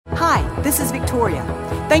This is Victoria.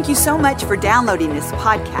 Thank you so much for downloading this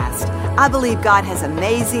podcast. I believe God has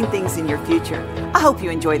amazing things in your future. I hope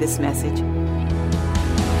you enjoy this message.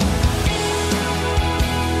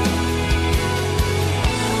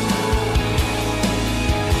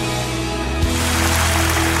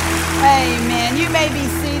 Amen. You may be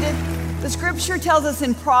seated. The scripture tells us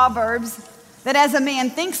in Proverbs that as a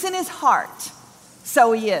man thinks in his heart,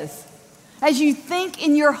 so he is. As you think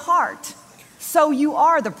in your heart, so you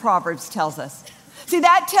are, the Proverbs tells us. See,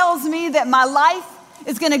 that tells me that my life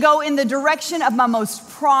is going to go in the direction of my most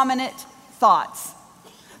prominent thoughts.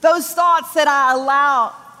 Those thoughts that I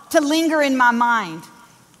allow to linger in my mind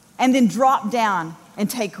and then drop down and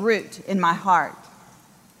take root in my heart.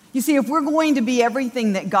 You see, if we're going to be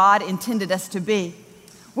everything that God intended us to be,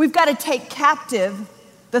 we've got to take captive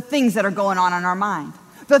the things that are going on in our mind,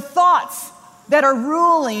 the thoughts that are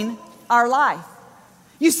ruling our life.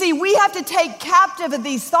 You see, we have to take captive of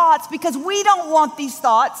these thoughts because we don't want these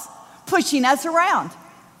thoughts pushing us around.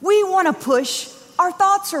 We want to push our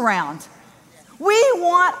thoughts around. We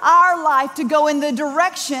want our life to go in the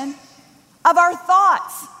direction of our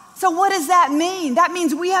thoughts. So what does that mean? That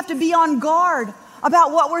means we have to be on guard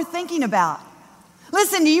about what we're thinking about.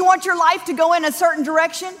 Listen, do you want your life to go in a certain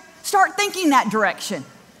direction? Start thinking that direction.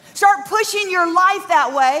 Start pushing your life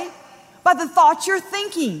that way by the thoughts you're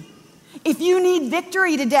thinking. If you need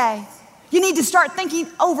victory today, you need to start thinking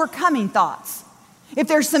overcoming thoughts. If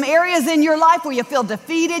there's some areas in your life where you feel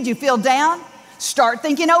defeated, you feel down, start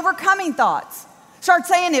thinking overcoming thoughts. Start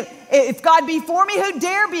saying, if God be for me, who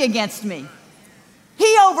dare be against me?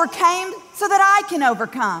 He overcame so that I can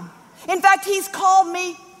overcome. In fact, he's called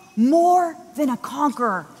me more than a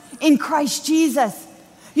conqueror in Christ Jesus.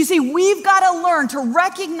 You see, we've got to learn to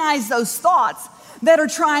recognize those thoughts that are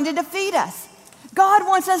trying to defeat us. God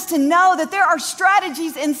wants us to know that there are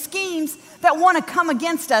strategies and schemes that want to come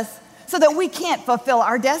against us so that we can't fulfill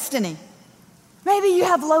our destiny. Maybe you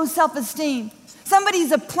have low self-esteem.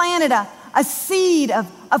 Somebody's planted a seed of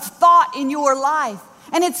thought in your life,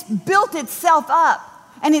 and it's built itself up,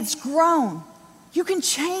 and it's grown. You can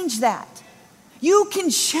change that. You can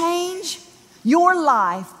change your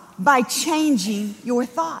life by changing your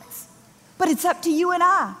thoughts. But it's up to you and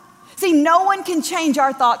I. See, no one can change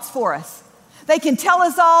our thoughts for us. They can tell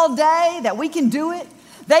us all day that we can do it.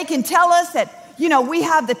 They can tell us that, we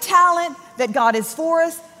have the talent, that God is for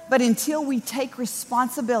us. But until we take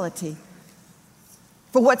responsibility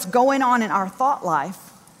for what's going on in our thought life,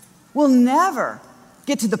 we'll never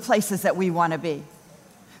get to the places that we want to be.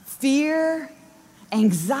 Fear,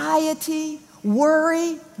 anxiety,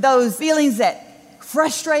 worry, those feelings that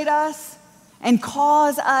frustrate us and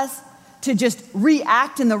cause us to just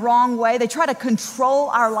react in the wrong way. They try to control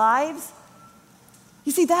our lives.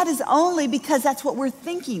 You see, that is only because that's what we're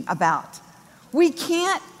thinking about. We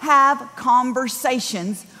can't have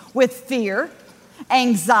conversations with fear,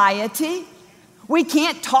 anxiety. We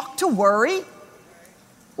can't talk to worry.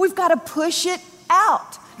 We've got to push it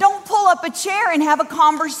out. Don't pull up a chair and have a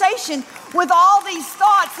conversation with all these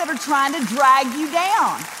thoughts that are trying to drag you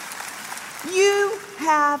down. You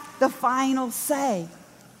have the final say.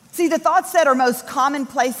 See, the thoughts that are most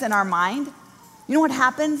commonplace in our mind, you know what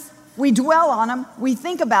happens? We dwell on them, we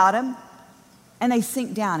think about them, and they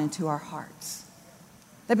sink down into our hearts.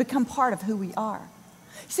 They become part of who we are.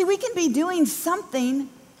 See, we can be doing something,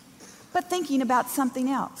 but thinking about something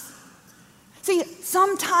else. See,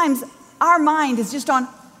 sometimes our mind is just on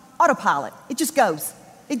autopilot. It just goes.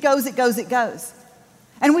 It goes, it goes, it goes.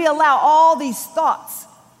 And we allow all these thoughts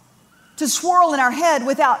to swirl in our head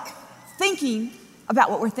without thinking about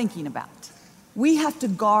what we're thinking about. We have to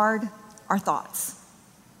guard our thoughts.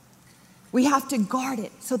 We have to guard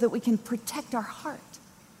it so that we can protect our heart.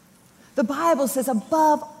 The Bible says,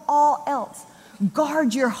 above all else,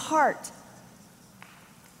 guard your heart.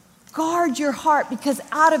 Guard your heart, because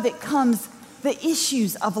out of it comes the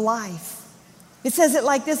issues of life. It says it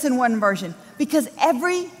like this in one version, because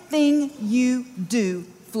everything you do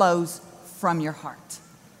flows from your heart.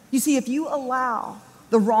 You see, if you allow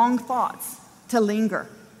the wrong thoughts to linger,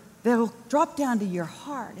 they'll drop down to your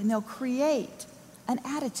heart and they'll create an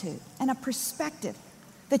attitude and a perspective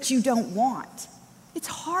that you don't want. It's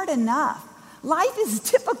hard enough. Life is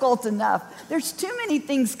difficult enough. There's too many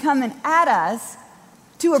things coming at us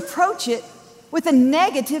to approach it with a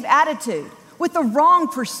negative attitude, with the wrong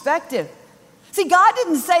perspective. See, God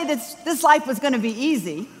didn't say this life was going to be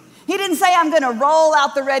easy. He didn't say, I'm going to roll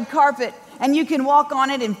out the red carpet and you can walk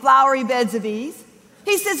on it in flowery beds of ease.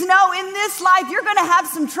 He says, no, in this life, you're going to have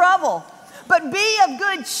some trouble, but be of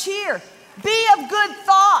good cheer. Be of good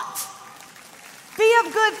thought. Be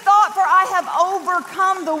of good thought, for I have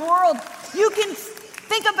overcome the world. You can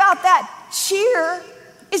Think about that. Cheer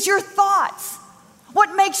is your thoughts.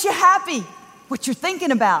 What makes you happy? What you're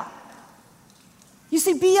thinking about. You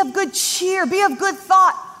see, be of good cheer, be of good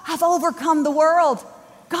thought. I've overcome the world.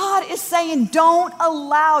 God is saying, don't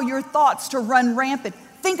allow your thoughts to run rampant.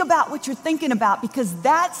 Think about what you're thinking about, because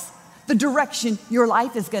that's the direction your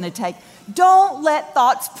life is going to take. Don't let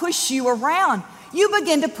thoughts push you around. You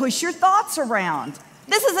begin to push your thoughts around.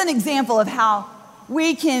 This is an example of how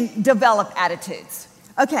we can develop attitudes.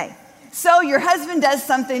 Okay, so your husband does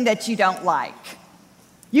something that you don't like.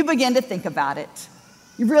 You begin to think about it.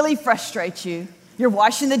 It really frustrates you. You're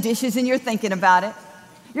washing the dishes and you're thinking about it.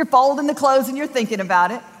 You're folding the clothes and you're thinking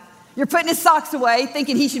about it. You're putting his socks away,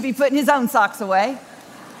 thinking he should be putting his own socks away.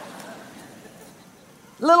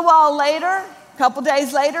 A little while later, a couple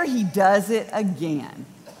days later, he does it again.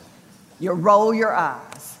 You roll your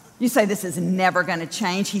eyes. You say, this is never going to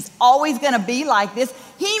change. He's always going to be like this.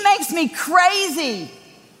 He makes me crazy.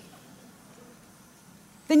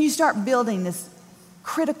 Then you start building this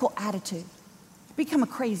critical attitude. Become a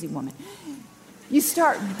crazy woman. You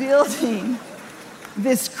start building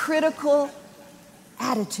this critical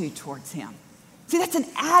attitude towards him. See, that's an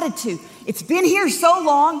attitude. It's been here so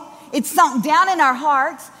long. It's sunk down in our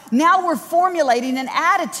hearts. Now we're formulating an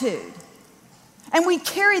attitude. And we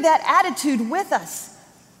carry that attitude with us.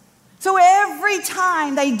 So every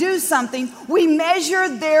time they do something, we measure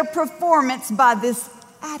their performance by this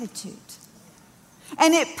attitude.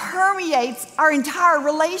 And it permeates our entire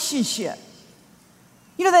relationship.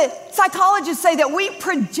 You know, the psychologists say that we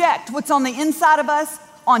project what's on the inside of us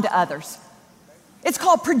onto others. It's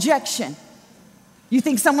called projection. You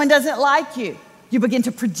think someone doesn't like you, you begin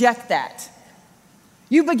to project that.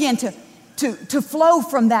 You begin to flow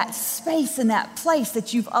from that space and that place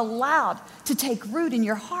that you've allowed to take root in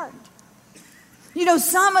your heart. You know,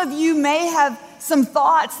 some of you may have some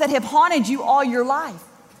thoughts that have haunted you all your life.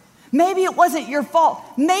 Maybe it wasn't your fault.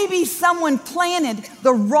 Maybe someone planted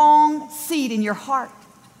the wrong seed in your heart.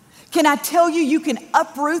 Can I tell you, you can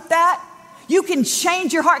uproot that? You can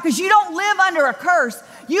change your heart, because you don't live under a curse.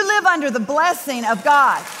 You live under the blessing of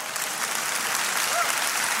God.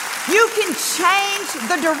 You can change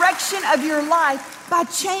the direction of your life by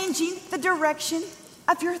changing the direction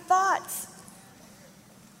of your thoughts.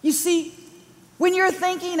 You see, when you're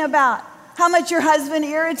thinking about how much your husband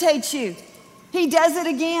irritates you, he does it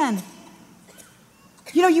again.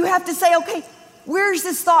 You know, you have to say, okay, where's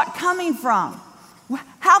this thought coming from?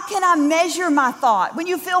 How can I measure my thought? When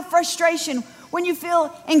you feel frustration, when you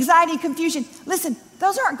feel anxiety, confusion, listen,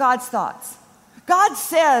 those aren't God's thoughts. God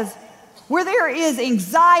says where there is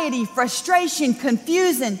anxiety, frustration,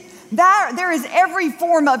 confusion, there is every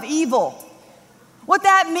form of evil. What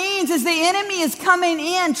that means is the enemy is coming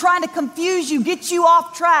in, trying to confuse you, get you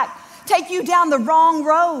off track, take you down the wrong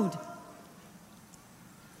road.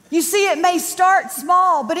 You see, it may start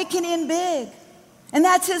small, but it can end big. And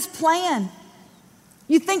that's his plan.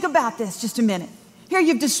 You think about this just a minute. Here,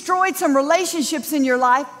 you've destroyed some relationships in your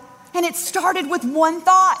life, and it started with one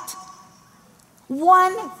thought.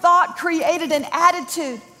 One thought created an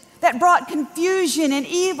attitude that brought confusion and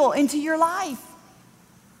evil into your life.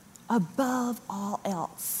 Above all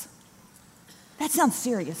else. That sounds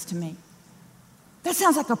serious to me. That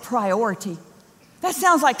sounds like a priority. That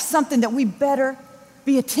sounds like something that we better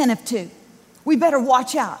be attentive to. We better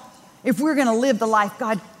watch out if we're going to live the life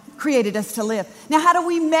God created us to live. Now, how do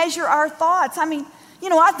we measure our thoughts? I mean, you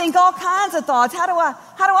know, I think all kinds of thoughts. How do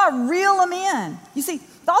I reel them in? You see,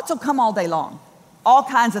 thoughts will come all day long. All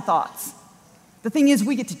kinds of thoughts. The thing is,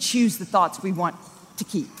 we get to choose the thoughts we want to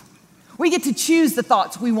keep. We get to choose the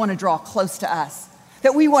thoughts we want to draw close to us,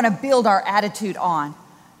 that we want to build our attitude on,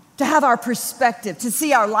 to have our perspective, to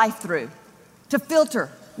see our life through, to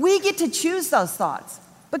filter. We get to choose those thoughts.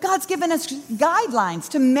 But God's given us guidelines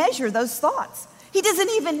to measure those thoughts. We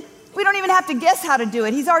don't even have to guess how to do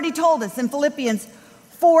it. He's already told us in Philippians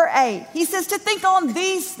 4:8. He says to think on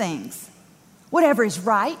these things, whatever is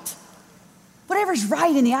right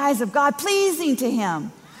in the eyes of God, pleasing to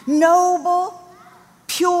him, noble,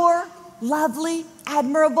 pure, lovely,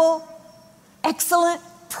 admirable, excellent,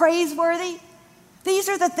 praiseworthy. These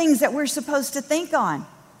are the things that we're supposed to think on.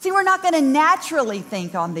 See, we're not going to naturally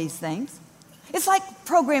think on these things. It's like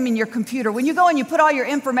programming your computer. When you go and you put all your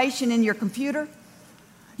information in your computer,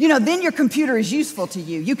 you know, then your computer is useful to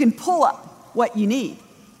you. You can pull up what you need.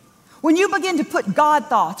 When you begin to put God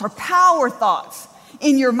thoughts or power thoughts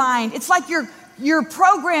in your mind, it's like you're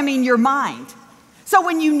programming your mind. So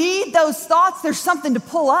when you need those thoughts, there's something to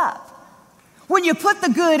pull up. When you put the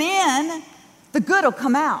good in, the good will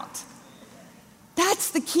come out.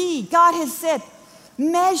 That's the key. God has said,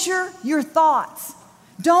 measure your thoughts.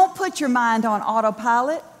 Don't put your mind on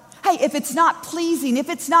autopilot. Hey, if it's not pleasing, if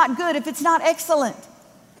it's not good, if it's not excellent,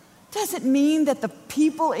 doesn't mean that the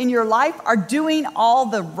people in your life are doing all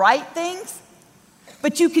the right things.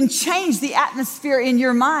 But you can change the atmosphere in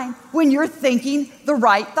your mind when you're thinking the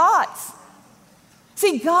right thoughts.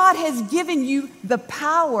 See, God has given you the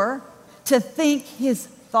power to think His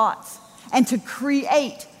thoughts and to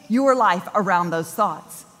create your life around those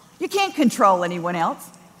thoughts. You can't control anyone else,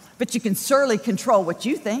 but you can certainly control what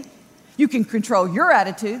you think. You can control your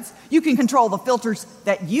attitudes. You can control the filters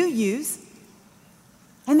that you use.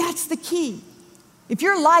 And that's the key. If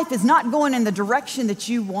your life is not going in the direction that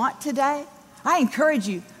you want today, I encourage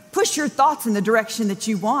you, push your thoughts in the direction that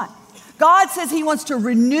you want. God says He wants to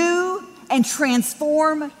renew and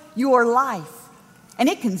transform your life. And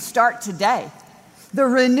it can start today. The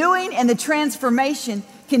renewing and the transformation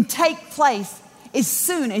can take place as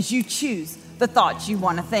soon as you choose the thoughts you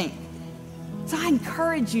want to think. So I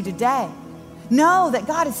encourage you today, know that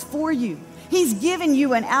God is for you. He's given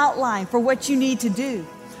you an outline for what you need to do.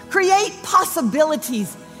 Create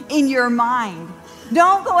possibilities in your mind.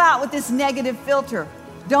 Don't go out with this negative filter.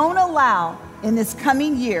 Don't allow in this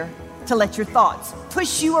coming year to let your thoughts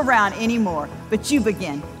push you around anymore, but you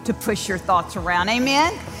begin to push your thoughts around.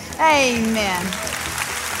 Amen? Amen.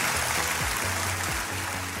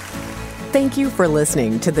 Thank you for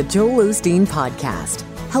listening to the Joel Osteen Podcast.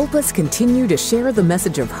 Help us continue to share the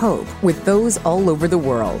message of hope with those all over the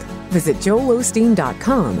world. Visit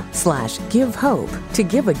joelosteen.com/give hope to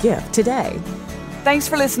give a gift today. Thanks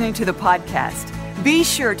for listening to the podcast. Be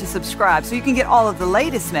sure to subscribe so you can get all of the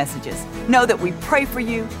latest messages. Know that we pray for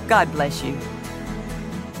you. God bless you.